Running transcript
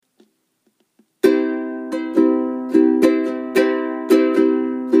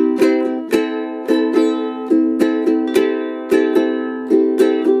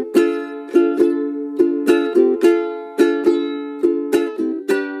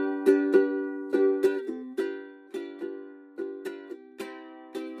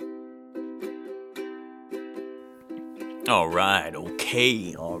All right,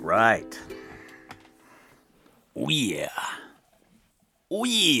 okay, all right. Oh yeah. Oh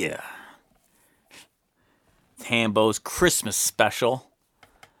yeah. Hambo's Christmas special.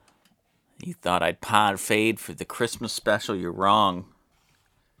 You thought I'd pod fade for the Christmas special? You're wrong.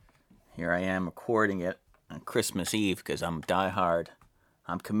 Here I am recording it on Christmas Eve because I'm diehard.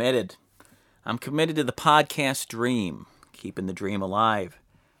 I'm committed. I'm committed to the podcast dream, keeping the dream alive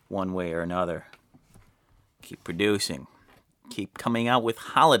one way or another. Keep producing. Keep coming out with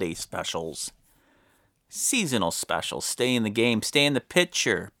holiday specials. Seasonal specials. Stay in the game. Stay in the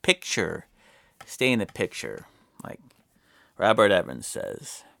picture. Stay in the picture. Like Robert Evans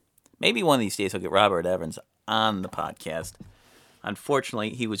says. Maybe one of these days I'll get Robert Evans on the podcast. Unfortunately,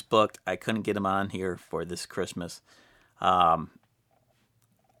 he was booked. I couldn't get him on here for this Christmas. I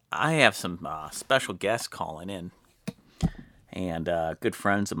have some special guests calling in. And good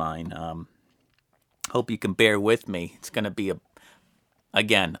friends of mine. Hope you can bear with me. It's going to be,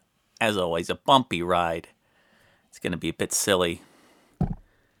 again, as always, a bumpy ride. It's going to be a bit silly.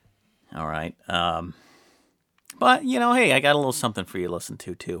 All right. But, hey, I got a little something for you to listen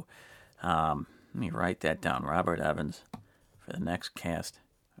to, too. Let me write that down. Robert Evans for the next cast,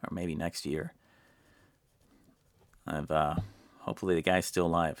 or maybe next year. Hopefully the guy's still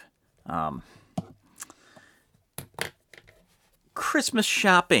alive. Christmas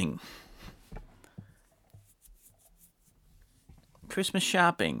shopping.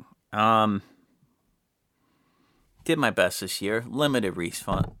 Did my best this year. Limited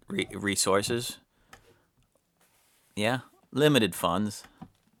resources. Yeah, limited funds.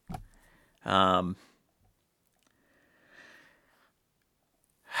 You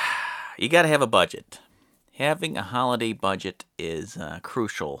got to have a budget. Having a holiday budget is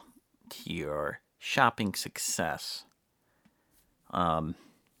crucial to your shopping success. It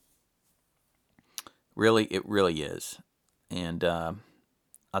really is. And I'll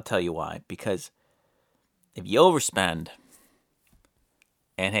tell you why. Because if you overspend,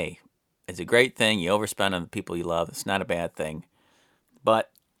 and hey, it's a great thing. You overspend on the people you love. It's not a bad thing.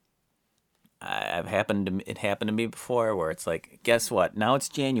 But it happened to me before where it's like, guess what? Now it's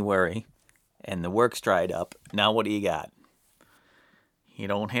January and the work's dried up. Now what do you got? You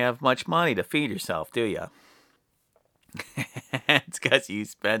don't have much money to feed yourself, do you? It's because you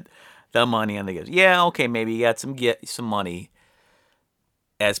spent the money on the gifts. Yeah, okay, maybe you got some money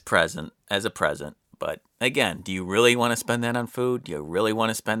as a present. But again, do you really want to spend that on food? Do you really want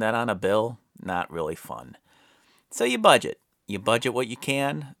to spend that on a bill? Not really fun. So you budget. You budget what you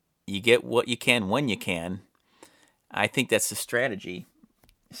can. You get what you can when you can. I think that's the strategy.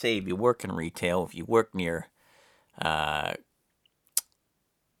 Say if you work in retail, if you work near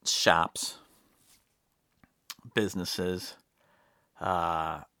shops, businesses,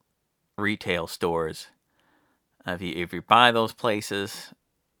 retail stores, if you buy those places,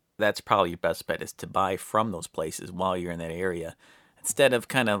 that's probably your best bet is to buy from those places while you're in that area instead of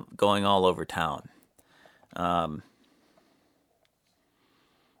kind of going all over town.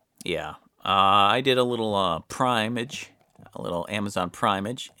 I did a little Primeage, a little Amazon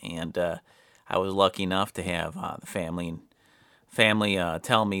Primeage, and I was lucky enough to have the family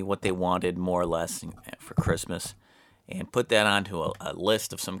tell me what they wanted more or less for Christmas and put that onto a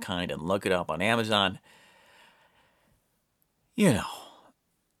list of some kind and look it up on Amazon.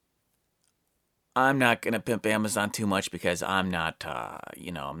 I'm not going to pimp Amazon too much because I'm not,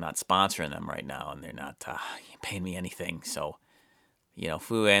 I'm not sponsoring them right now and they're not paying me anything. So,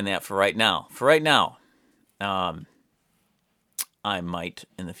 foo and that for right now. I might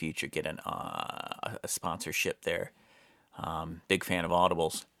in the future get a sponsorship there. Big fan of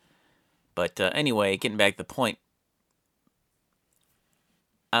Audibles. But anyway, getting back to the point,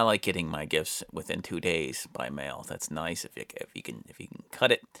 I like getting my gifts within 2 days by mail. That's nice if you can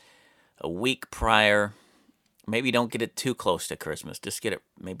cut it a week prior. Maybe don't get it too close to Christmas. Just get it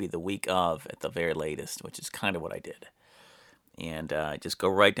maybe the week of at the very latest, which is kind of what I did. And just go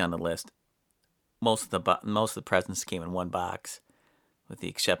right down the list. Most of the presents came in one box, with the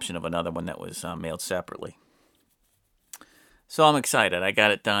exception of another one that was mailed separately. So I'm excited. I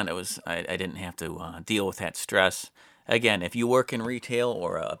got it done. I didn't have to deal with that stress. Again, if you work in retail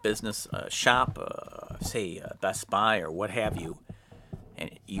or a business shop, say Best Buy or what have you,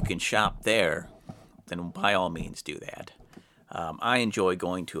 and you can shop there, then by all means do that. I enjoy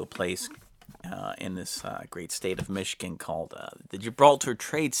going to a place in this great state of Michigan called the Gibraltar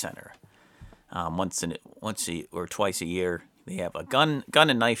Trade Center. Once or twice a year, they have a gun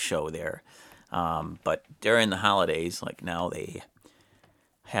and knife show there. But during the holidays, like now, they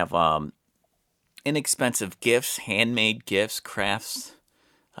have inexpensive gifts, handmade gifts, crafts,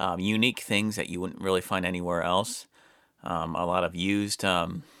 unique things that you wouldn't really find anywhere else. a lot of used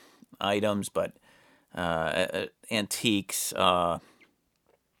items, but antiques,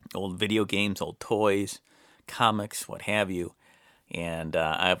 old video games, old toys, comics, what have you. And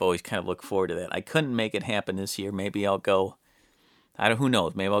I've always kind of looked forward to that. I couldn't make it happen this year. Maybe I'll go. Who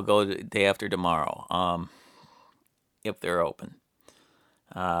knows? Maybe I'll go the day after tomorrow, if they're open.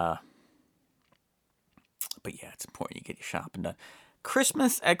 But yeah, it's important you get your shopping done.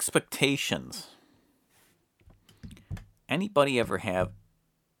 Christmas expectations. Anybody ever have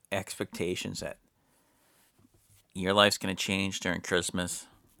expectations that your life's going to change during Christmas?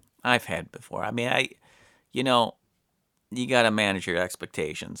 I've had before. I mean, you got to manage your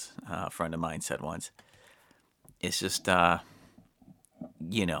expectations. A friend of mine said once. It's just, don't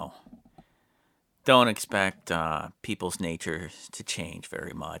expect people's nature to change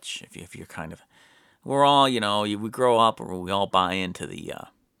very much. If you're kind of, we're all, we grow up or we all buy into the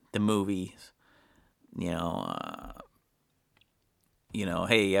movies.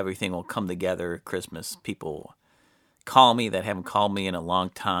 Hey, everything will come together at Christmas. People call me that haven't called me in a long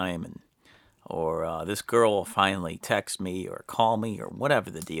time, or this girl will finally text me or call me or whatever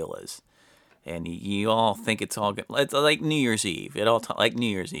the deal is. And you all think it's all good. It's like New Year's Eve. Like New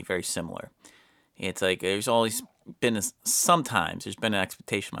Year's Eve, very similar. It's like there's always been sometimes there's been an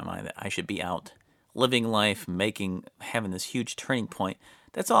expectation in my mind that I should be out living life, having this huge turning point.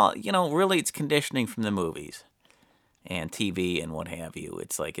 That's all, really it's conditioning from the movies and TV and what have you.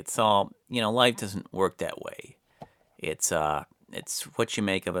 It's like it's all, life doesn't work that way. It's what you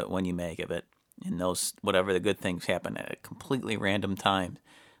make of it when you make of it. And those, whatever the good things happen at a completely random time.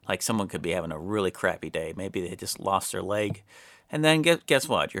 Like someone could be having a really crappy day. Maybe they just lost their leg. And then guess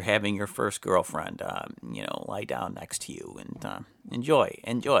what? You're having your first girlfriend, lie down next to you and enjoy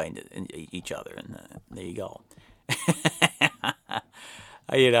each other. And there you go.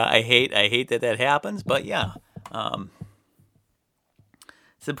 I hate that happens, but yeah.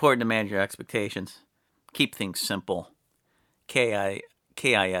 It's important to manage your expectations. Keep things simple.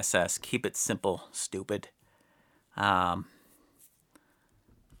 KISS. Keep it simple, stupid. And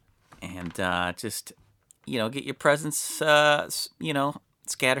just, get your presents,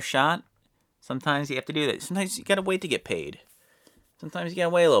 scattershot. Sometimes you have to do that. Sometimes you got to wait to get paid. Sometimes you got to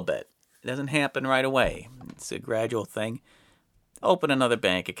wait a little bit. It doesn't happen right away. It's a gradual thing. Open another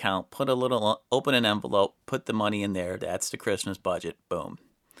bank account, open an envelope, put the money in there. That's the Christmas budget. Boom.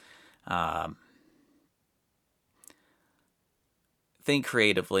 Think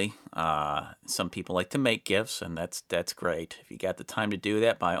creatively. Some people like to make gifts, and that's great. If you got the time to do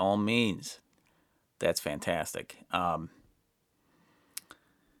that, by all means, that's fantastic.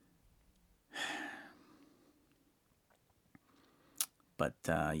 But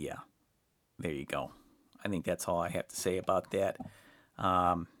yeah, there you go. I think that's all I have to say about that.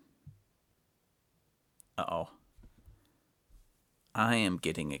 Uh-oh. I am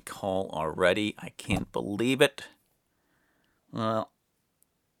getting a call already. I can't believe it. Well,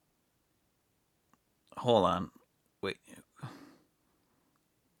 hold on. Wait.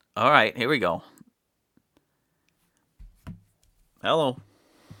 All right, here we go. Hello.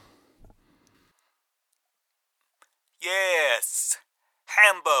 Yes,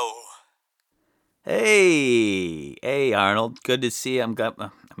 Hambo. Hey, Arnold. Good to see you.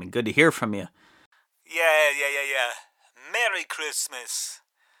 Good to hear from you. Yeah. Merry Christmas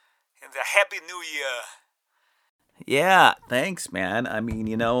and a Happy New Year. Yeah, thanks, man.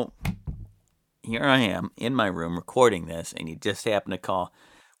 Here I am in my room recording this, and you just happen to call.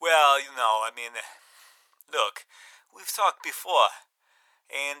 Well, look, we've talked before,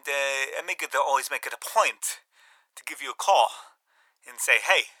 and I always make it a point to give you a call and say,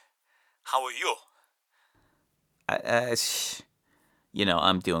 hey, how are you?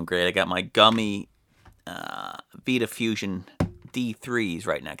 I'm doing great. I got my gummy Vita Fusion D3s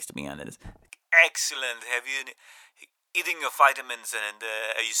right next to me on it. Excellent. Have you eating your vitamins and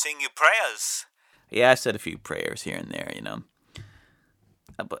are you saying your prayers? Yeah, I said a few prayers here and there,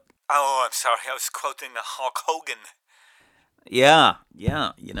 But oh, I'm sorry. I was quoting Hulk Hogan. Yeah.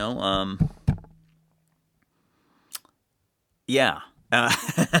 Yeah.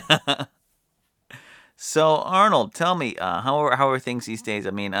 So Arnold, tell me, how are things these days?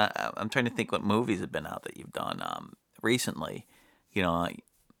 I'm trying to think what movies have been out that you've done recently.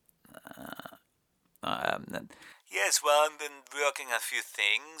 Yes, well, I've been working on a few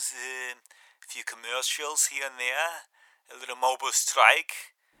things, a few commercials here and there, a little mobile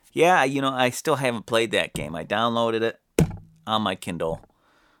strike. Yeah, I still haven't played that game. I downloaded it on my Kindle,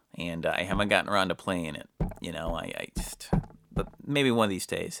 and I haven't gotten around to playing it. But maybe one of these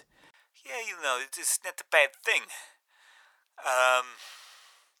days. Yeah, it's not a bad thing.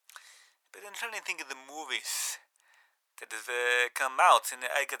 But I'm trying to think of the movies that have come out, and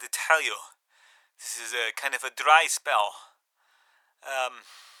I got to tell you, this is kind of a dry spell.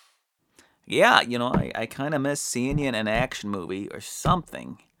 Yeah, I kind of miss seeing you in an action movie or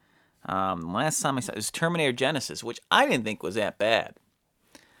something. Last time I saw it was Terminator Genesis, which I didn't think was that bad.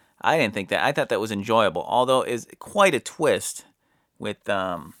 I thought that was enjoyable, although it's quite a twist with,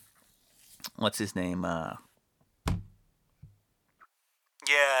 what's his name? Yeah,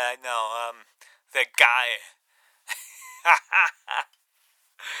 I know, that guy.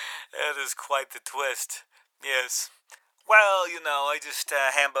 That is quite the twist. Yes. Well, I just,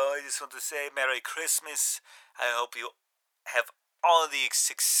 Hambo, I just want to say Merry Christmas. I hope you have all the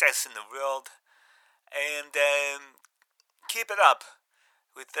success in the world. And keep it up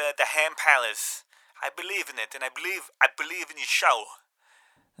with the Ham Palace. I believe in it, and I believe in your show.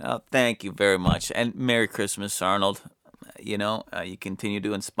 Oh, thank you very much. And Merry Christmas, Arnold. You continue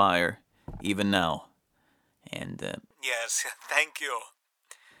to inspire, even now. And, yes, thank you.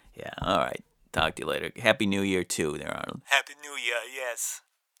 Yeah, all right. Talk to you later. Happy New Year, too, there, Arnold. Happy New Year, yes.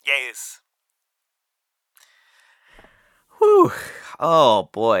 Yes. Whew. Oh,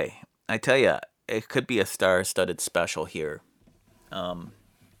 boy. I tell you, it could be a star-studded special here.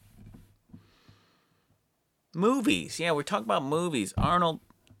 Movies. Yeah, we're talking about movies. Arnold,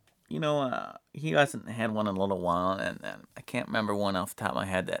 he hasn't had one in a little while, and I can't remember one off the top of my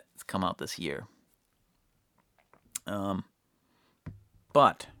head that's come out this year.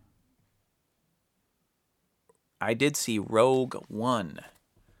 But I did see Rogue One.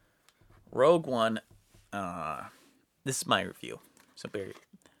 Rogue One, this is my review, so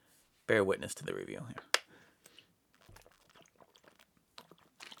bear witness to the review here.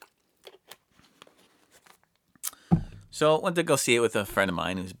 So I went to go see it with a friend of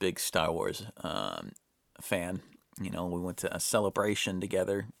mine who's a big Star Wars fan. We went to a celebration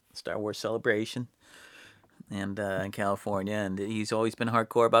together, Star Wars celebration, and in California. And he's always been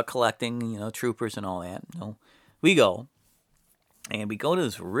hardcore about collecting, troopers and all that. We go, and we go to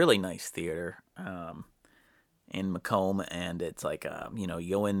this really nice theater in Macomb, and it's like, you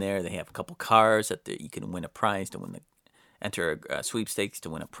go in there. They have a couple cars that you can win a prize enter a sweepstakes to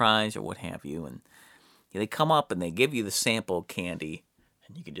win a prize or what have you, and they come up and they give you the sample candy,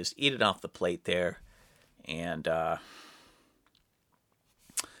 and you can just eat it off the plate there. And, so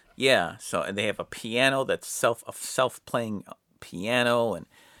they have a piano that's self-playing piano, and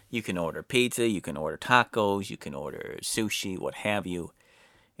you can order pizza, you can order tacos, you can order sushi, what have you.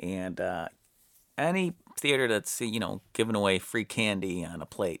 And any theater that's, giving away free candy on a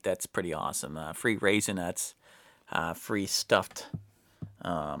plate, that's pretty awesome. Free Raisinets, free stuffed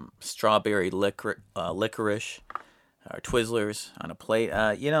strawberry licorice or Twizzlers on a plate.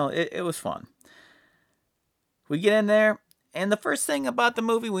 It was fun. We get in there, and the first thing about the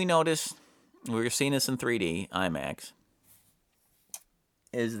movie we noticed, we were seeing this in 3D IMAX,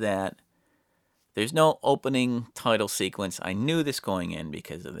 is that there's no opening title sequence. I knew this going in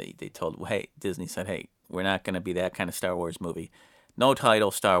because Disney said, hey, we're not going to be that kind of Star Wars movie. No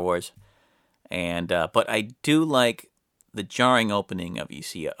title, Star Wars. And but I do like the jarring opening of you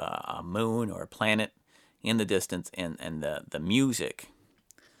see a moon or a planet in the distance, and the music.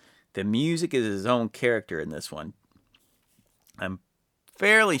 The music is his own character in this one. I'm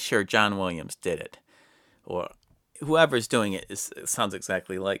fairly sure John Williams did it, or whoever's doing it sounds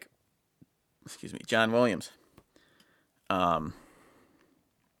exactly like, John Williams.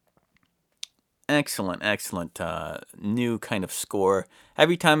 Excellent new kind of score.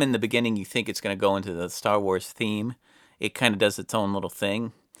 Every time in the beginning you think it's going to go into the Star Wars theme, it kind of does its own little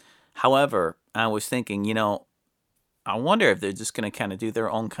thing. However, I was thinking, I wonder if they're just going to kind of do their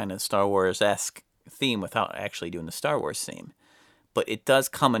own kind of Star Wars-esque theme without actually doing the Star Wars theme. But it does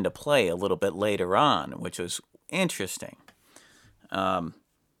come into play a little bit later on, which was interesting.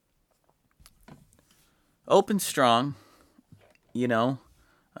 Open strong, the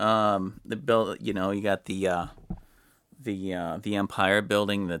build, you got the Empire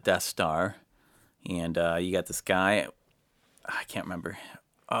building the Death Star, and you got this guy, I can't remember,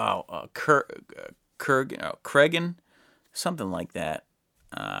 Kurgan, something like that,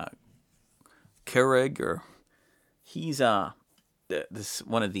 Keurig, or he's this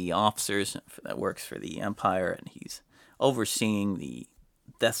one of the officers that works for the Empire, and he's overseeing the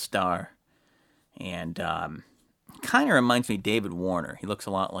Death Star, and kind of reminds me of David Warner. He looks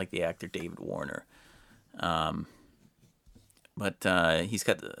a lot like the actor David Warner. But he's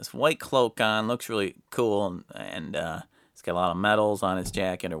got this white cloak on, looks really cool, and he's got a lot of medals on his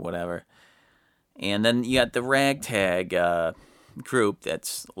jacket or whatever. And then you got the ragtag group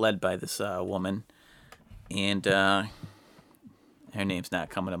that's led by this woman, and her name's not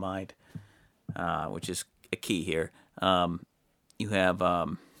coming to mind, which is a key here. You have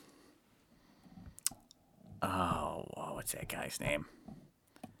what's that guy's name?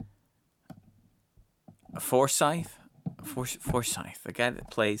 Forsyth, the guy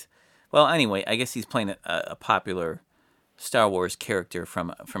that plays. Well, anyway, I guess he's playing a popular Star Wars character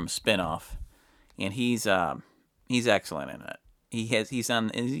from a spinoff, and he's excellent in it. He's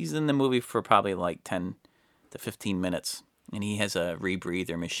in the movie for probably like 10 to 15 minutes, and he has a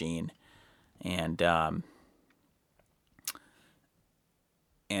rebreather machine, and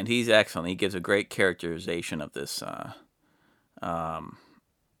he's excellent. He gives a great characterization of this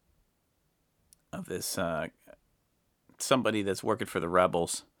somebody that's working for the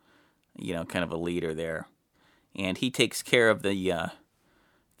rebels, kind of a leader there, and he takes care of the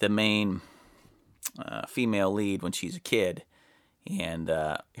main female lead when she's a kid, and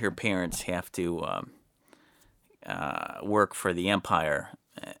her parents have to work for the Empire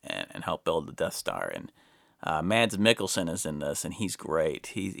and help build the Death Star. And Mads Mikkelsen is in this, and he's great.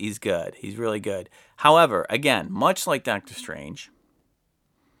 He's good. He's really good. However, again, much like Doctor Strange,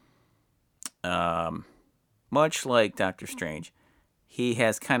 he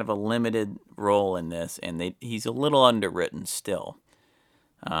has kind of a limited role in this, and he's a little underwritten still.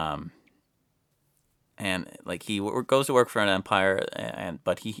 And like he goes to work for an Empire,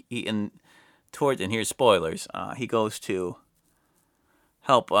 but and here's spoilers. He goes to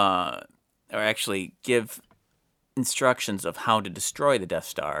help, or actually give instructions of how to destroy the Death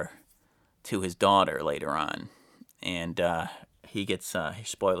Star to his daughter later on, and he gets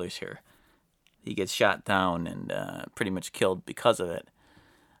spoilers here. He gets shot down and pretty much killed because of it.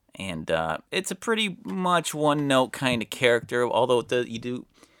 And it's a pretty much one-note kind of character, although you do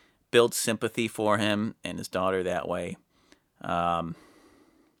build sympathy for him and his daughter that way.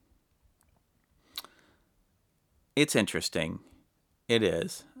 It's interesting. It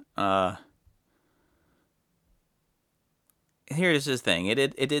is. Here's his thing.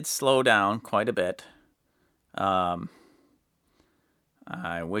 It did slow down quite a bit. I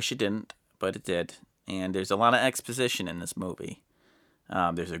wish it didn't, but it did. And there's a lot of exposition in this movie.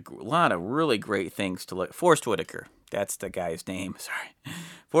 There's a lot of really great things to look. Forrest Whitaker, that's the guy's name. Sorry,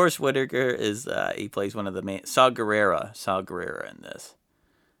 Forrest Whitaker is he plays one of the main. Saw Gerrera in this,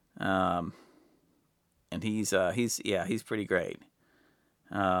 and he's pretty great.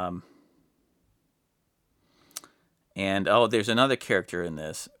 And there's another character in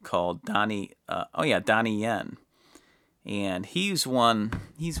this called Donnie. Donnie Yen, and he's one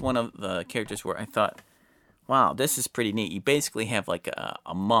of the characters where I thought, wow, this is pretty neat. You basically have like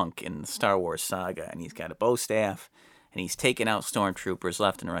a monk in the Star Wars saga, and he's got a bow staff, and he's taking out stormtroopers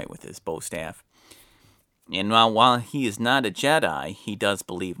left and right with his bow staff. And while he is not a Jedi, he does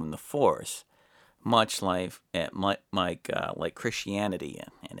believe in the Force, much like Christianity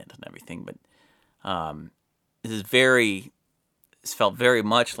in it and everything. But it's felt very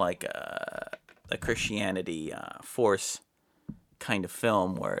much like a Christianity Force kind of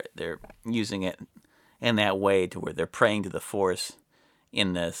film where they're using it in that way to where they're praying to the Force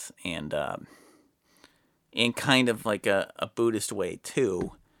in this, and in kind of like a Buddhist way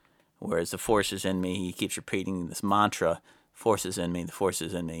too, whereas the Force is in me. He keeps repeating this mantra, Force is in me, the Force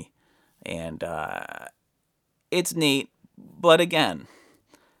is in me, and it's neat, but again,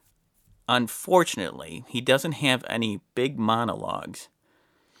 unfortunately, he doesn't have any big monologues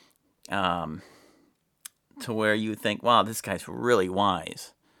to where you think, wow, this guy's really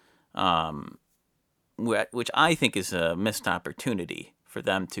wise. Which I think is a missed opportunity for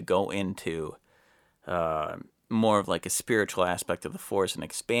them to go into more of like a spiritual aspect of the Force and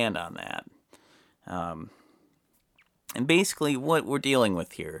expand on that. And basically what we're dealing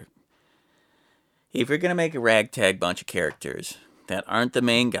with here, if you're going to make a ragtag bunch of characters that aren't the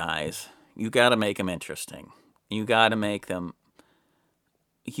main guys, you got to make them interesting. You got to make them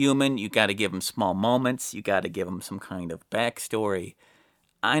human. You got to give them small moments. You got to give them some kind of backstory.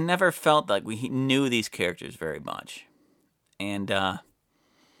 I never felt like we knew these characters very much. And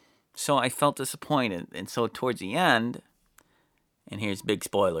so I felt disappointed. And so towards the end, and here's big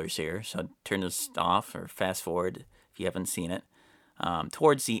spoilers here, so turn this off or fast forward if you haven't seen it.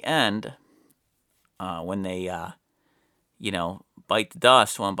 Towards the end, when they, bite the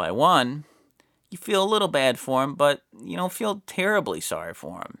dust one by one, you feel a little bad for them, but you don't feel terribly sorry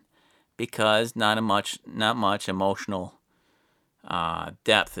for them because not much emotional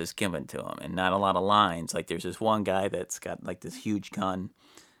depth is given to him, and not a lot of lines. Like there's this one guy that's got like this huge gun,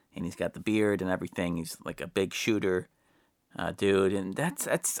 and he's got the beard and everything. He's like a big shooter dude, and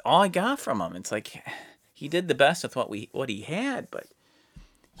that's all I got from him. It's like he did the best with what he had, but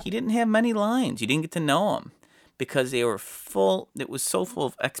he didn't have many lines. You didn't get to know him because they were full. It was so full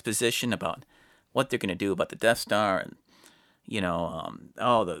of exposition about what they're going to do about the Death Star, and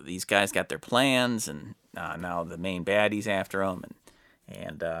these guys got their plans, and now the main baddie's after them,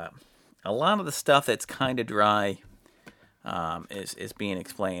 and a lot of the stuff that's kind of dry is being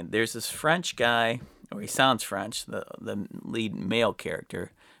explained. There's this French guy, or he sounds French, the lead male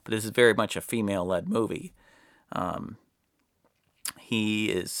character, but this is very much a female-led movie.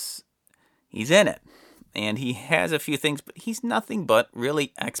 He's in it, and he has a few things, but he's nothing but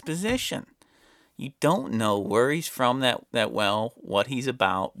really exposition. You don't know where he's from that well, what he's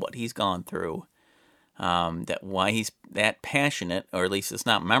about, what he's gone through, why he's that passionate, or at least it's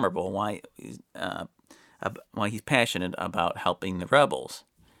not memorable, why he's passionate about helping the rebels.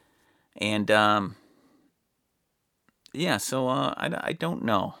 And, so I don't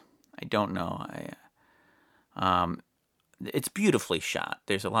know. It's beautifully shot.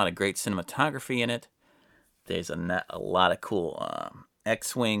 There's a lot of great cinematography in it. There's a lot of cool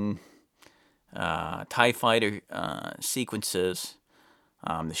X-Wing, TIE fighter sequences.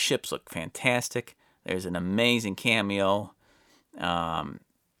 The ships look fantastic. There's an amazing cameo, a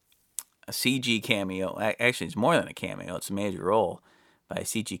CG cameo. Actually, it's more than a cameo. It's a major role by a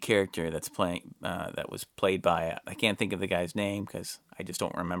CG character that was played by, I can't think of the guy's name because I just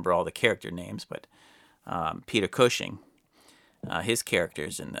don't remember all the character names, but Peter Cushing, his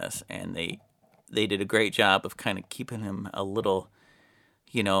character's in this, and they did a great job of kind of keeping him a little,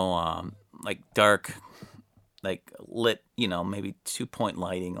 like dark, like lit, maybe 2-point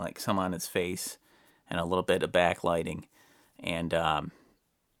lighting, like some on his face, and a little bit of backlighting, and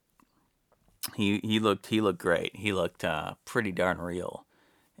he looked great. He looked pretty darn real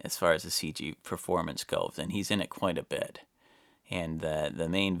as far as the CG performance goes, and he's in it quite a bit. And the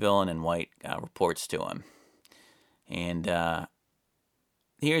main villain in white reports to him, and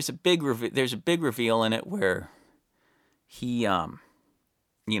there's a big reveal in it where he Darth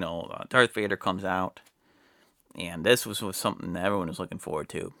Vader comes out, and this was something that everyone was looking forward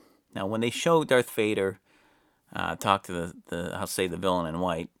to. Now, when they show Darth Vader talk to the villain in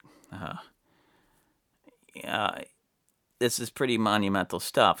white, this is pretty monumental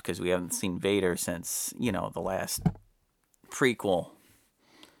stuff because we haven't seen Vader since the last prequel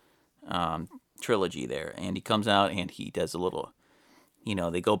trilogy there, and he comes out and he does a little,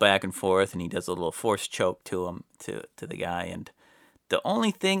 they go back and forth, and he does a little force choke to him, to the guy, and the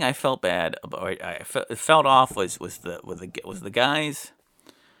only thing I felt bad about, I felt off was the guys.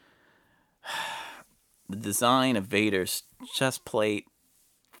 The design of Vader's chest plate,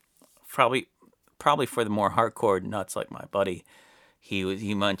 probably for the more hardcore nuts like my buddy,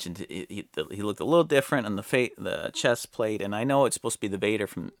 he mentioned he looked a little different on the chest plate, and I know it's supposed to be the Vader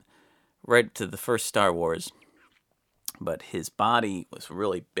from right to the first Star Wars, but his body was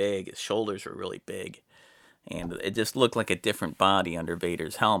really big, his shoulders were really big, and it just looked like a different body under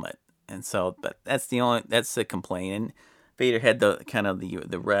Vader's helmet. And so, but that's the complaint. And Vader had the kind of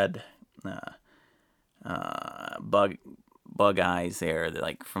the red bug eyes there,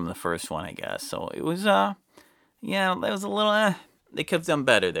 like from the first one, I guess. So it was that was a little they could have done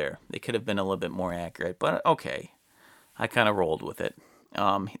better there. They could have been a little bit more accurate, but okay. I kind of rolled with it.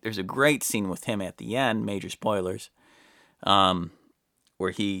 There's a great scene with him at the end, major spoilers,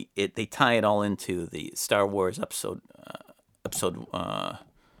 where they tie it all into the Star Wars episode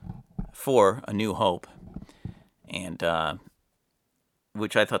 4, A New Hope, and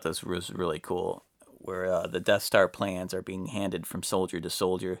which I thought this was really cool, where the Death Star plans are being handed from soldier to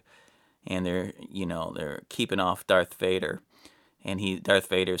soldier, and they're keeping off Darth Vader, and Darth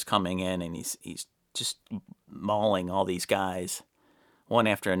Vader's coming in, and he's just mauling all these guys one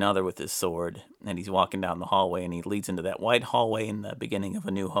after another with his sword, and he's walking down the hallway, and he leads into that white hallway in the beginning of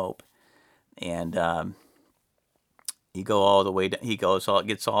A New Hope, and he gets all the way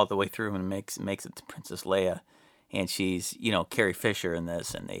through and makes it to Princess Leia, and she's Carrie Fisher in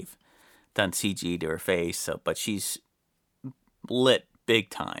this, and they've done CG to her face, but she's lit big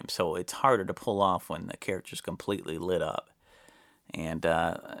time, so it's harder to pull off when the character's completely lit up. And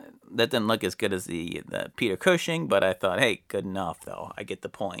that didn't look as good as the Peter Cushing, but I thought, hey, good enough, though. I get the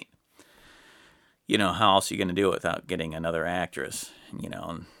point. How else are you going to do it without getting another actress?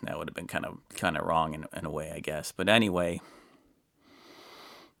 And that would have been kind of wrong in a way, I guess. But anyway,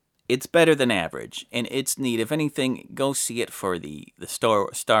 it's better than average, and it's neat. If anything, go see it for the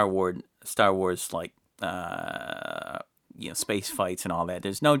Star Wars like space fights and all that.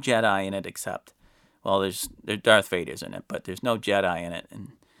 There's no Jedi in it except. Well, there's Darth Vader's in it, but there's no Jedi in it, and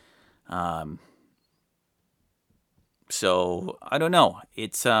so I don't know.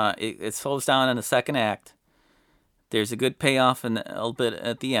 It slows down in the second act. There's a good payoff a little bit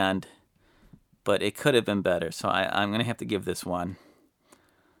at the end, but it could have been better. So I'm gonna have to give this one.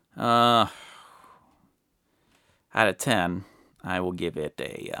 out of 10, I will give it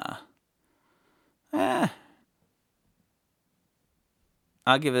I'll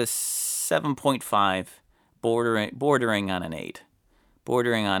give it a 7.5, bordering on an 8.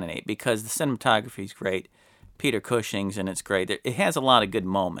 Bordering on an 8, because the cinematography is great. Peter Cushing's and it's great. It has a lot of good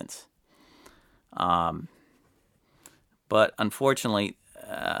moments. But unfortunately,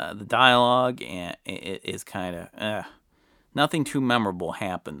 the dialogue is kind of nothing too memorable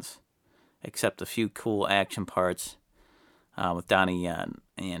happens, except a few cool action parts with Donnie Yen,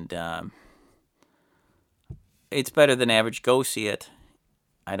 and it's better than average. Go see it.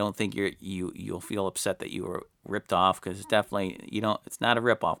 I don't think you'll feel upset that you were ripped off, because it's definitely, it's not a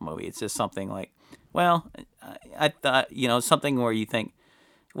rip-off movie. It's just something like, well, I thought, something where you think,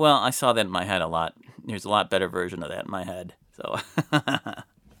 well, I saw that in my head a lot. There's a lot better version of that in my head. So,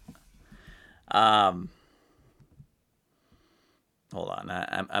 hold on.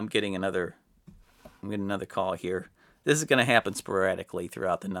 I'm getting another call here. This is going to happen sporadically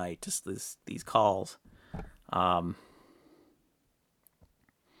throughout the night. Just these calls. I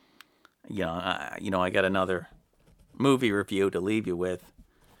got another movie review to leave you with,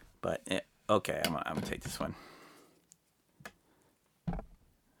 but okay, I'm gonna take this one.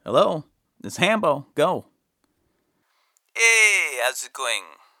 Hello, it's Hambo. Go. Hey, how's it going?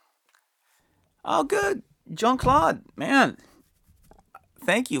 Oh, good, Jean-Claude. Man,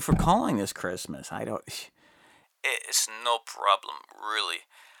 thank you for calling this Christmas. It's no problem, really.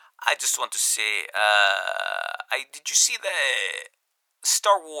 I just want to say, did you see the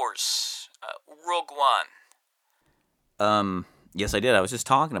Star Wars Rogue One? Yes, I did. I was just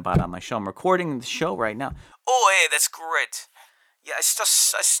talking about it on my show. I'm recording the show right now. Oh, hey, that's great. Yeah, I saw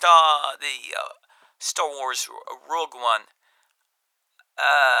the Star Wars Rogue One.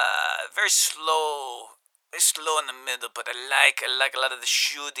 Very slow in the middle, but I like a lot of the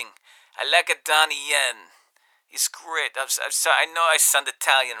shooting. I like a Donnie Yen. He's great. I know I sound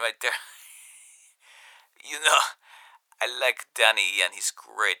Italian right there. I like Donnie Yen. He's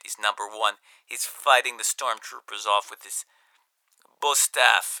great. He's number one. He's fighting the stormtroopers off with his bow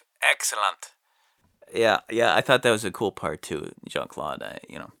staff. Excellent. Yeah. I thought that was a cool part too, Jean-Claude.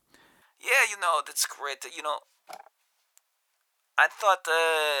 Yeah, that's great. I thought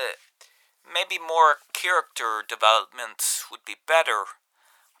maybe more character development would be better,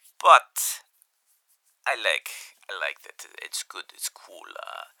 but I like that. It's good. It's cool.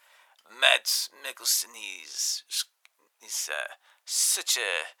 Mads Mikkelsen, he's such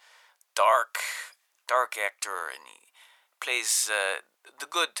a dark actor, and he plays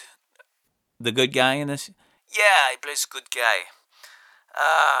the good guy in this. Yeah, he plays a good guy.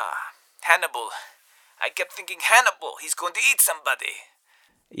 Hannibal. I kept thinking, Hannibal, he's going to eat somebody.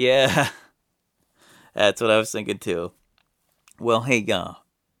 Yeah, that's what I was thinking too. Well, hey,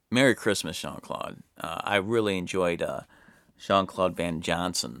 Merry Christmas, Jean-Claude. I really enjoyed Jean-Claude Van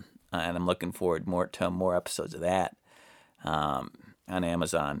Johnson, and I'm looking forward to more episodes of that on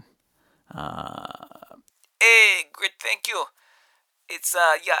Amazon. Hey, great, thank you. It's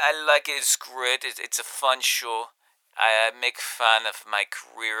I like it. It's great. It's a fun show. I make fun of my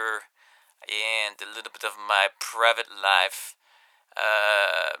career and a little bit of my private life.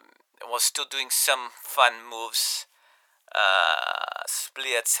 While still doing some fun moves.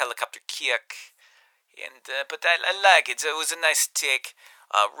 Splits, helicopter kick, and but I like it. It was a nice take.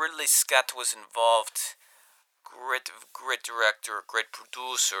 Ridley Scott was involved. Great director, great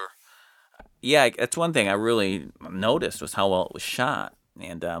producer. Yeah, that's one thing I really noticed was how well it was shot,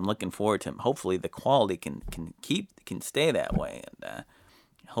 and I'm looking forward to. Hopefully, the quality can stay that way, and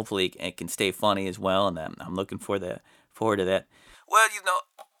hopefully it can stay funny as well. And I'm looking forward to that. Well,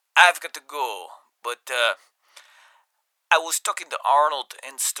 I've got to go, but I was talking to Arnold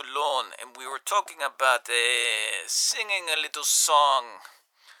and Stallone, and we were talking about singing a little song.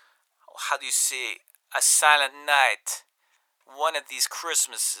 How do you say? A Silent Night. One of these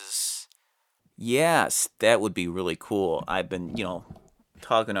Christmases. Yes, that would be really cool. I've been,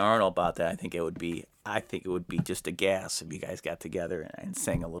 talking to Arnold about that. I think it would be just a gas if you guys got together and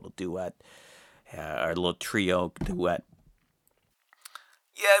sang a little duet, or a little trio duet.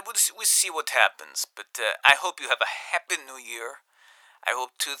 Yeah, we'll see what happens. But I hope you have a happy new year. I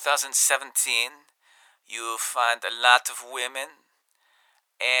hope 2017 you find a lot of women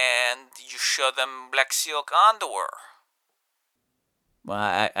and you show them black silk underwear.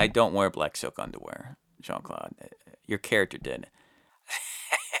 Well, I don't wear black silk underwear, Jean-Claude. Your character did.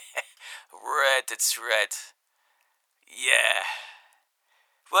 Red, it's red. Yeah.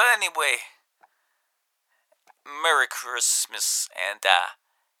 Well, anyway, Merry Christmas and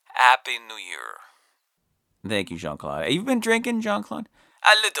Happy New Year. Thank you, Jean-Claude. Have you been drinking, Jean-Claude?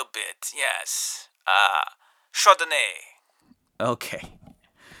 A little bit, yes. Chardonnay. Okay.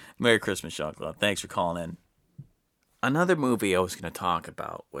 Merry Christmas, Jean-Claude. Thanks for calling in. Another movie I was going to talk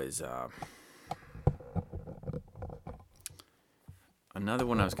about was... Another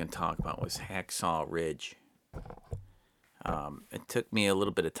one I was going to talk about was Hacksaw Ridge. It took me a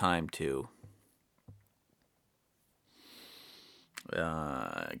little bit of time to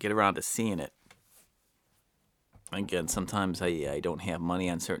get around to seeing it. Again, sometimes I don't have money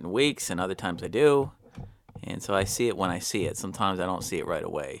on certain weeks, and other times I do. And so I see it when I see it. Sometimes I don't see it right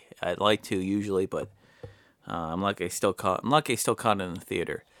away. I'd like to usually, but I'm lucky I still caught it in the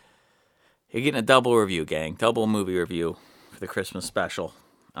theater. You're getting a double review, gang. Double movie review for the Christmas special.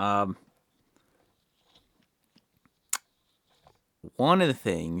 One of the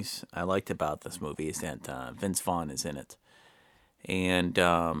things I liked about this movie is that Vince Vaughn is in it. And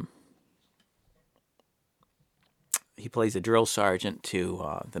he plays a drill sergeant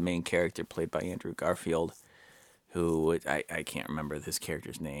to the main character played by Andrew Garfield, who I can't remember this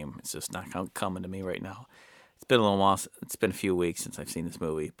character's name. It's just not coming to me right now. It's been a little while. It's been a few weeks since I've seen this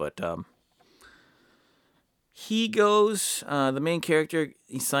movie, but he goes. The main character,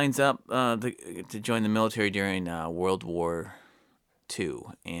 he signs up to join the military during World War II,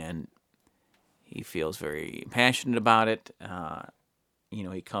 and he feels very passionate about it.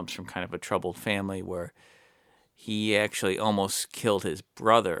 He comes from kind of a troubled family where he actually almost killed his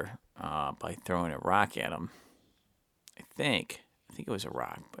brother by throwing a rock at him. I think it was a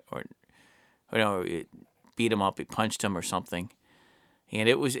rock, or no, it beat him up. He punched him or something, and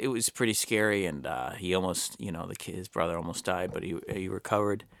it was pretty scary. And he almost, his brother almost died, but he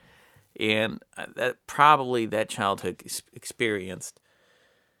recovered. And that childhood experience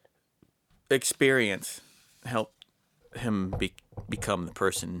helped him become the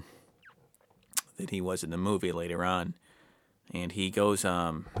person that he was in the movie later on. And he goes,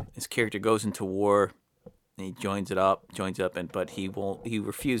 his character goes into war. And he joins up, but he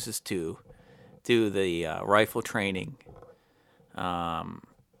refuses to do the rifle training,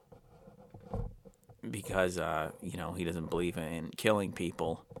 because he doesn't believe in killing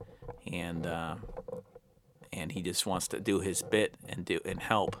people, and he just wants to do his bit and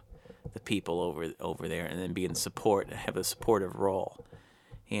help the people over there, and then be in support and have a supportive role.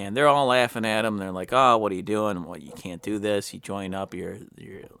 And they're all laughing at him. They're like, "Oh, what are you doing? What, you can't do this. You join up. You're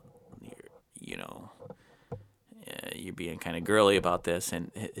being kind of girly about this."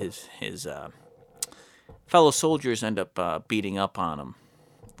 And his fellow soldiers end up beating up on him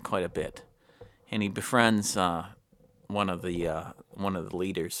quite a bit, and he befriends one of the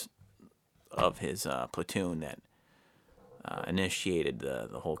leaders of his platoon that initiated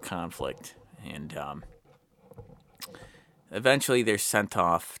the whole conflict, and eventually they're sent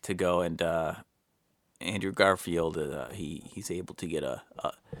off to go, and Andrew Garfield, he's able to get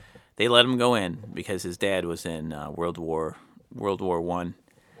they let him go in because his dad was in World War I,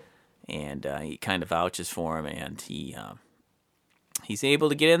 and he kind of vouches for him, and he's able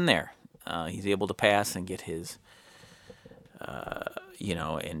to get in there. He's able to pass and get his,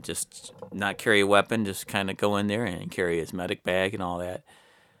 and just not carry a weapon, just kind of go in there and carry his medic bag and all that.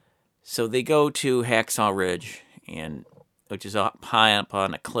 So they go to Hacksaw Ridge, which is up high up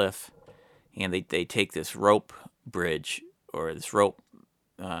on a cliff, and they take this rope bridge, or this rope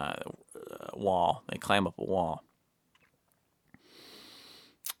wall. They climb up a wall,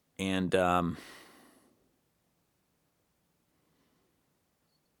 and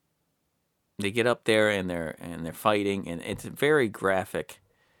they get up there, and they're fighting, and it's very graphic.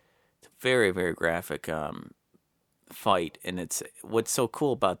 It's a very, very graphic fight, and it's what's so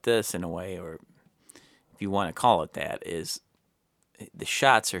cool about this, in a way, or if you want to call it that, is the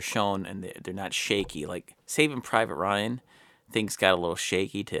shots are shown and they're not shaky. Like Saving Private Ryan, things got a little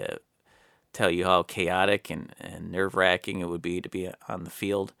shaky to tell you how chaotic and nerve-wracking it would be to be on the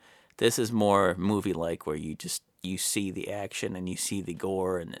field. This is more movie-like, where you see the action and you see the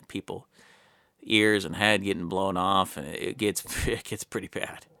gore and the people, ears and head getting blown off, and it gets pretty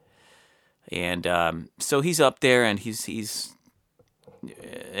bad. And so he's up there, and he's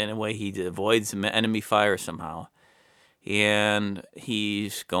in a way he avoids enemy fire somehow, and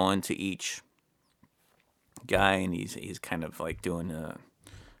he's going to each guy, and he's kind of like doing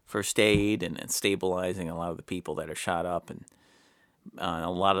first aid and stabilizing a lot of the people that are shot up, and a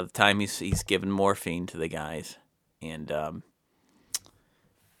lot of the time he's giving morphine to the guys, and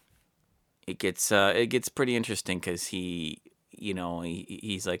it gets pretty interesting because he's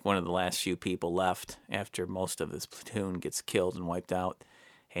like one of the last few people left after most of his platoon gets killed and wiped out,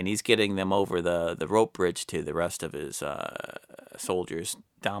 and he's getting them over the rope bridge to the rest of his soldiers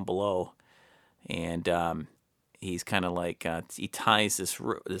down below, and he's kind of like he ties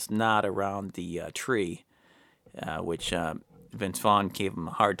this knot around the tree, which Vince Vaughn gave him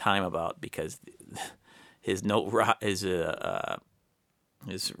a hard time about because his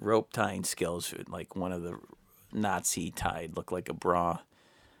his rope tying skills, like one of the knots he tied, looked like a bra,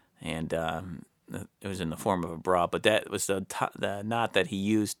 and it was in the form of a bra. But that was the knot that he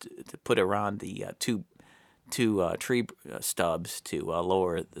used to put around the two tree stubs to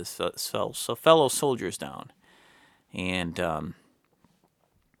lower the fellow soldiers down, and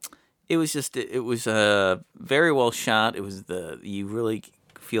it was very well shot. It was you really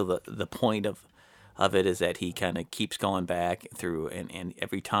feel the point of it is that he kind of keeps going back through, and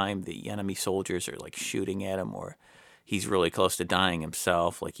every time the enemy soldiers are like shooting at him, or he's really close to dying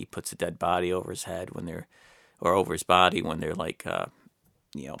himself, like he puts a dead body over his head or over his body when they're like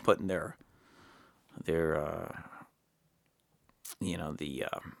putting their I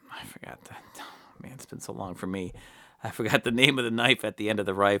forgot man, it's been so long for me. I forgot the name of the knife at the end of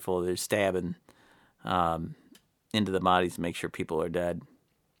the rifle. They're stabbing into the bodies to make sure people are dead.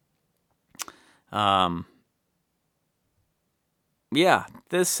 Yeah,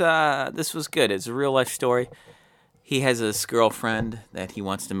 this was good. It's a real life story. He has this girlfriend that he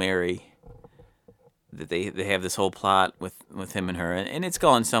wants to marry. That they have this whole plot with him and her, and it's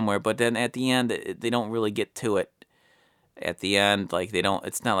going somewhere. But then at the end, they don't really get to it. At the end, like they don't.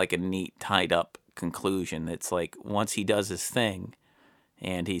 It's not like a neat tied up conclusion. It's like once he does his thing,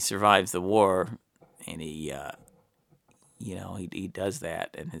 and he survives the war, and he does that,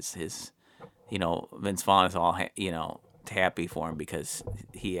 and his Vince Vaughn is all happy for him because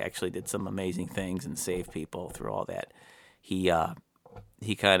he actually did some amazing things and saved people through all that. He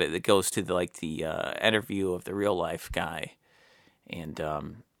kind of, it goes to the interview of the real life guy, and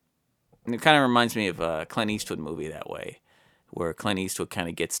it kind of reminds me of a Clint Eastwood movie that way, where Clint Eastwood kind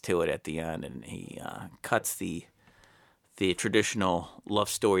of gets to it at the end, and he cuts the traditional love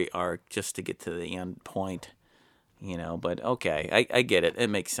story arc just to get to the end point, But okay, I get it. It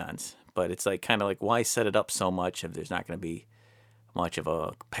makes sense. But it's like kind of like, why set it up so much if there's not going to be much of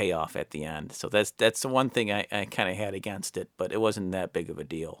a payoff at the end? So that's the one thing I kind of had against it, but it wasn't that big of a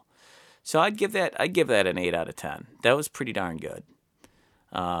deal. So I'd give that an 8 out of 10. That was pretty darn good.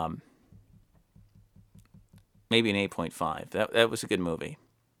 Maybe an 8.5. That was a good movie.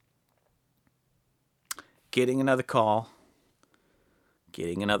 Getting another call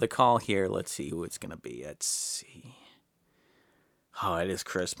here. Let's see who it's going to be. Let's see. Oh, it is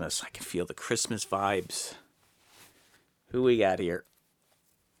Christmas. I can feel the Christmas vibes. Who we got here?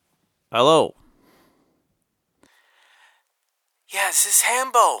 Hello. Yeah, this is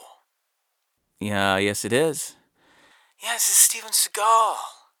Hambo. Yeah, yes it is. Yeah, this is Steven Seagal.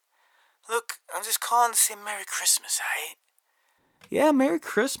 Look, I'm just calling to say Merry Christmas, alright? Yeah, Merry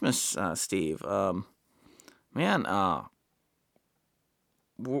Christmas, Steve. Man,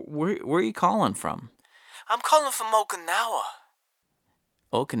 where are you calling from? I'm calling from Okinawa.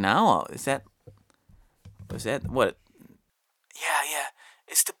 Okinawa? Is that what? Yeah.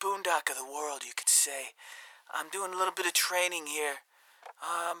 It's the boondock of the world, you could say. I'm doing a little bit of training here.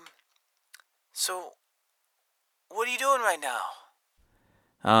 So, what are you doing right now?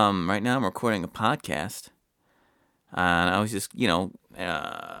 Right now I'm recording a podcast. And I was just,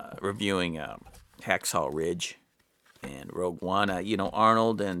 reviewing Hacksaw Ridge and Rogue One.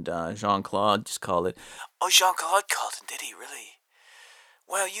 Arnold and Jean-Claude just called it. Oh, Jean-Claude called it, did he really?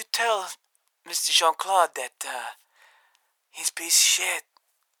 Well, you tell Mr. Jean-Claude that he's a piece of shit.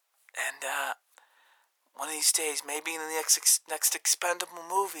 And one of these days, maybe in the next Expendable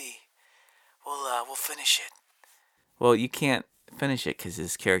movie, we'll finish it. Well, you can't finish it because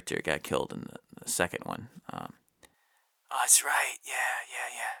his character got killed in the second one. Oh, that's right.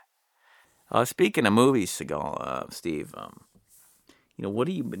 Yeah. Speaking of movies, Seagal, Steve, what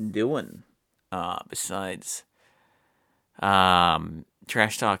have you been doing besides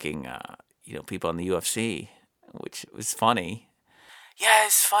trash talking, people on the UFC, which was funny. Yeah,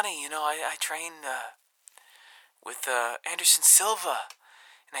 it's funny. I trained with Anderson Silva,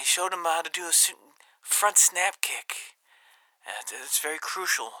 and I showed him how to do a certain front snap kick. It's very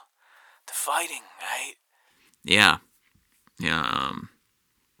crucial to fighting, right? Yeah.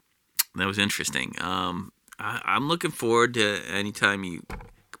 That was interesting. I'm looking forward to anytime you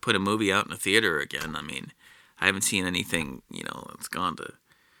put a movie out in a theater again. I mean, I haven't seen anything, that's gone to...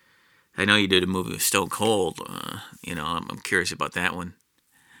 I know you did a movie with Stone Cold. I'm curious about that one.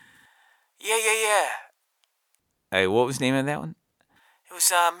 Yeah. Hey, what was the name of that one? It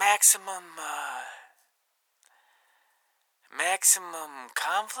was Maximum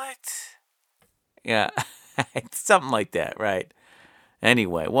Conflict? Yeah, something like that, right?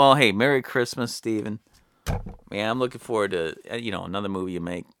 Anyway, well, hey, Merry Christmas, Steven. Yeah, I'm looking forward to, another movie you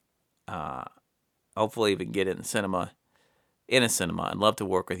make. hopefully we can get it in cinema. In a cinema. I'd love to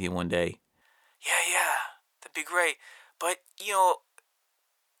work with you one day. Yeah, that'd be great. But,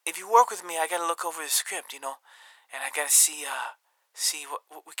 if you work with me, I gotta look over the script, and I gotta see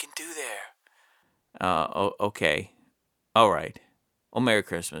what we can do there. Okay. All right. Well, Merry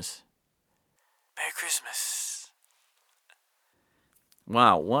Christmas. Merry Christmas.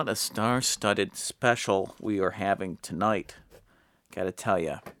 Wow, what a star-studded special we are having tonight. Gotta tell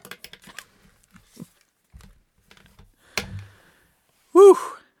you. Whew!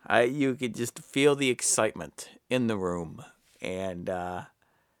 You could just feel the excitement in the room, and I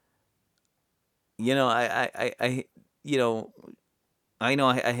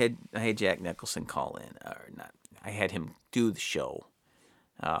had Jack Nicholson call in, or not. I had him do the show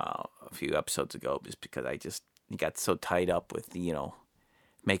a few episodes ago, just because he got so tied up with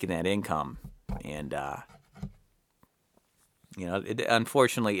making that income, and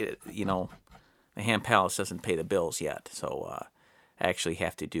unfortunately, the Ham Palace doesn't pay the bills yet, so I actually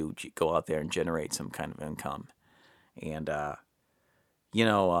have to go out there and generate some kind of income, and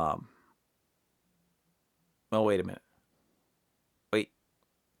well, wait a minute. Wait.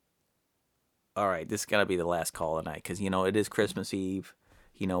 All right, this is going to be the last call tonight, because, it is Christmas Eve.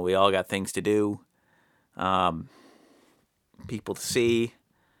 We all got things to do. People to see.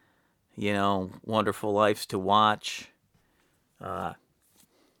 Wonderful lives to watch. Let's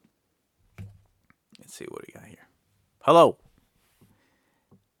see what we got here. Hello.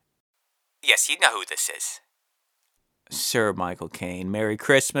 Yes, you know who this is. Sir Michael Cain. Merry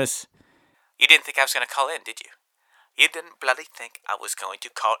Christmas. You didn't think I was going to call in, did you? You didn't bloody think I was going to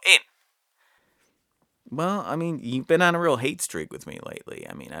call in. Well, you've been on a real hate streak with me lately.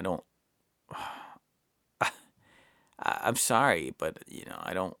 I don't... I'm sorry, but,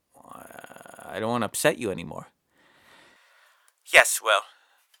 I don't want to upset you anymore. Yes, well,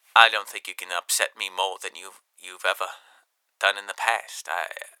 I don't think you can upset me more than you've ever done in the past.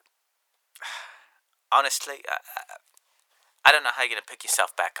 Honestly, I don't know how you're going to pick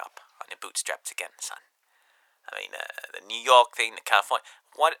yourself back up on your bootstraps again, son. The New York thing, the California.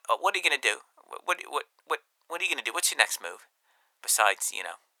 What are you going to do? What are you going to do? What's your next move? Besides,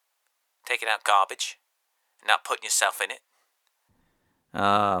 taking out garbage and not putting yourself in it?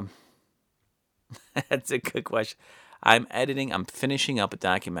 That's a good question. I'm finishing up a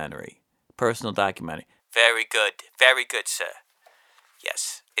documentary. Personal documentary. Very good, sir.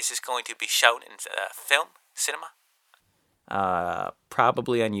 Yes. Is this going to be shown in film, cinema?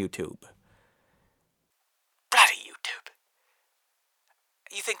 Probably on YouTube. Bloody YouTube.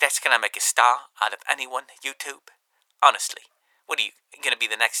 You think that's going to make a star out of anyone, YouTube? Honestly. What are you going to be,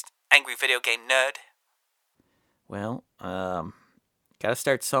 the next angry video game nerd? Well, gotta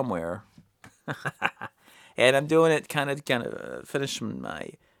start somewhere. And I'm doing it kind of finishing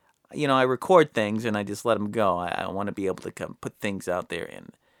my... I record things and I just let them go. I want to be able to put things out there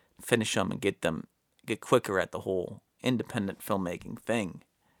and finish them and get quicker at the whole independent filmmaking thing.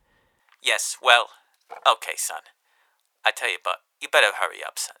 Yes, well, okay, son. I tell you, but you better hurry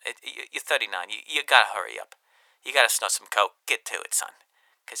up, son. You're 39. You gotta hurry up. You gotta snort some coke. Get to it, son.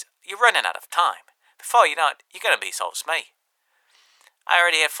 Because you're running out of time. Before you know it, you're gonna be as old as me. I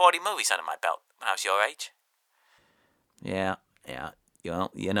already had 40 movies under my belt when I was your age. Yeah.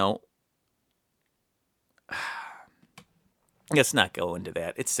 Let's not go into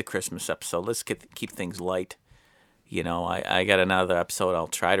that. It's the Christmas episode. Let's keep things light. I got another episode I'll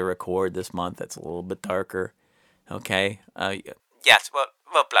try to record this month that's a little bit darker. Okay? Yes, well,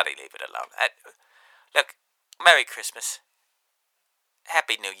 bloody leave it alone. Look, Merry Christmas.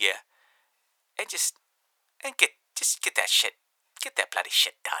 Happy New Year. And get that bloody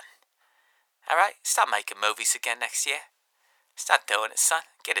shit done. Alright? Stop making movies again next year. Start doing it, son.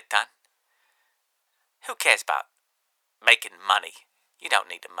 Get it done. Who cares about making money? You don't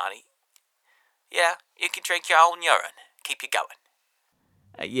need the money. Yeah, you can drink your own urine. Keep you going.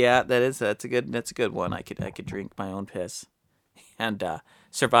 Yeah, that's a good one. I could drink my own piss and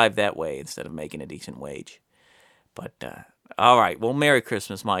survive that way instead of making a decent wage. But all right. Well, Merry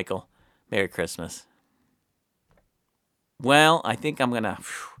Christmas, Michael. Merry Christmas. Well, I think I'm gonna.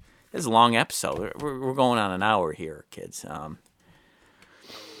 This is a long episode. We're going on an hour here, kids. I'm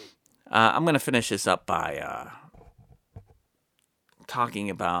gonna finish this up by talking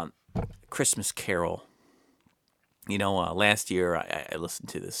about Christmas Carol. Last year I listened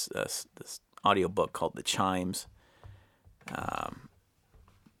to this audiobook called The Chimes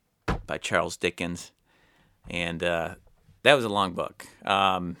by Charles Dickens, and that was a long book.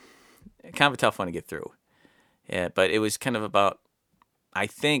 Kind of a tough one to get through. Yeah, but it was kind of about, I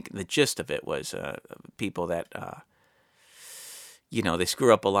think the gist of it was people that, they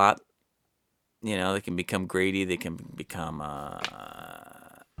screw up a lot they can become greedy. They can become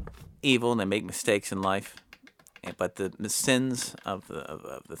evil, and they make mistakes in life. But the sins of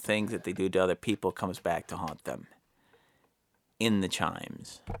the things that they do to other people comes back to haunt them in the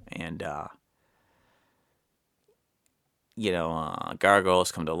chimes. And,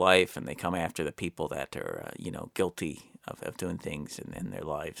 gargoyles come to life, and they come after the people that are, guilty of doing things in their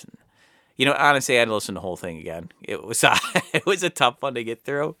lives. And, honestly, I had to listen to the whole thing again. It was it was a tough one to get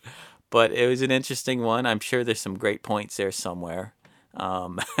through, but it was an interesting one. I'm sure there's some great points there somewhere.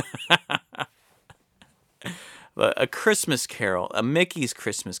 But a Christmas Carol, a Mickey's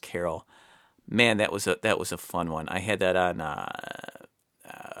Christmas Carol, man, that was a fun one. I had that on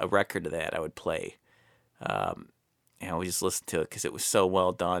a record of that I would play. And I would just listen to it because it was so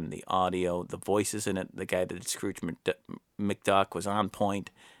well done. The audio, the voices in it, the guy that did Scrooge McDuck was on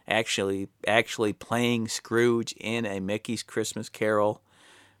point. Actually playing Scrooge in a Mickey's Christmas Carol.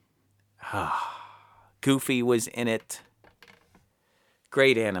 Goofy was in it.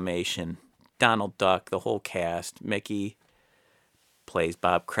 Great animation. Donald Duck, the whole cast. Mickey plays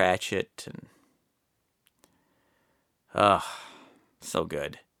Bob Cratchit. And so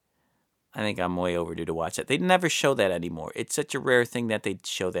good. I think I'm way overdue to watch that. They never show that anymore. It's such a rare thing that they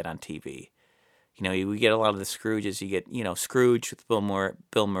show that on TV. We get a lot of the Scrooges. You get, Scrooge with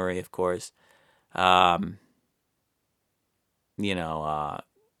Bill Murray, of course. The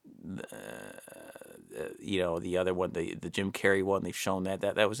other one, the Jim Carrey one, they've shown that.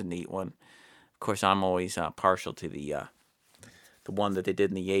 That was a neat one. Of course, I'm always partial to the one that they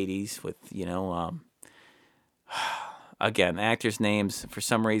did in the 80s with, again, actors' names, for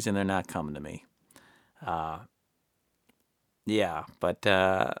some reason, they're not coming to me. But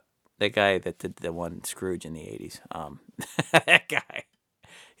the guy that did the one Scrooge in the 80s, that guy,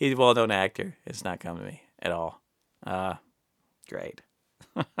 he's a well-known actor. It's not coming to me at all. Great.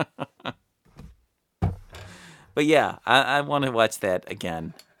 But yeah, I want to watch that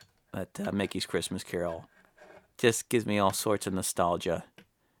again. That Mickey's Christmas Carol just gives me all sorts of nostalgia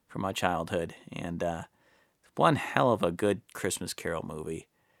from my childhood, and one hell of a good Christmas Carol movie,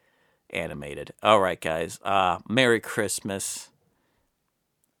 animated. All right, guys, Merry Christmas.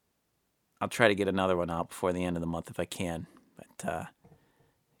 I'll try to get another one out before the end of the month if I can, but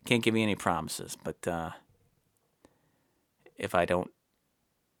can't give you any promises. But if I don't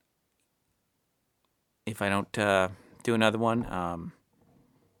do another one,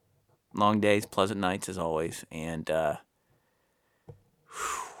 long days, pleasant nights as always, and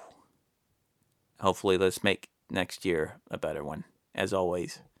hopefully let's make next year a better one. As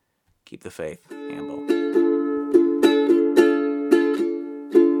always, keep the faith, Hambo.